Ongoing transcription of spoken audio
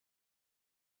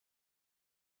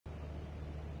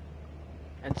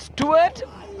And Stewart,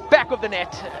 back of the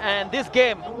net, and this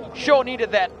game sure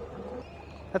needed that.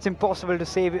 That's impossible to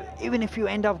save, even if you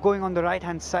end up going on the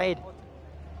right-hand side.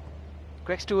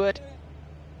 Greg Stewart,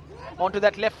 onto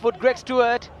that left foot, Greg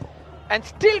Stewart, and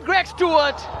still Greg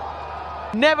Stewart.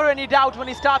 Never any doubt when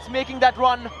he starts making that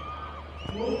run.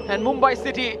 And Mumbai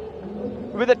City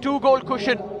with a 2-goal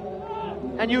cushion.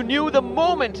 And you knew the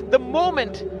moment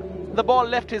the ball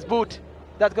left his boot,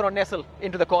 that's going to nestle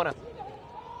into the corner.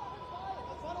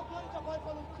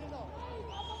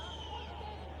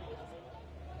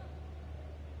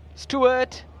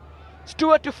 Stewart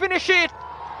to finish it,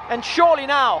 and surely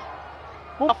now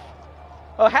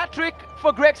a hat-trick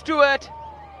for Greg Stewart,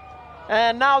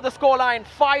 and now the scoreline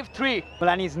 5-3. Well,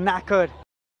 and he's knackered.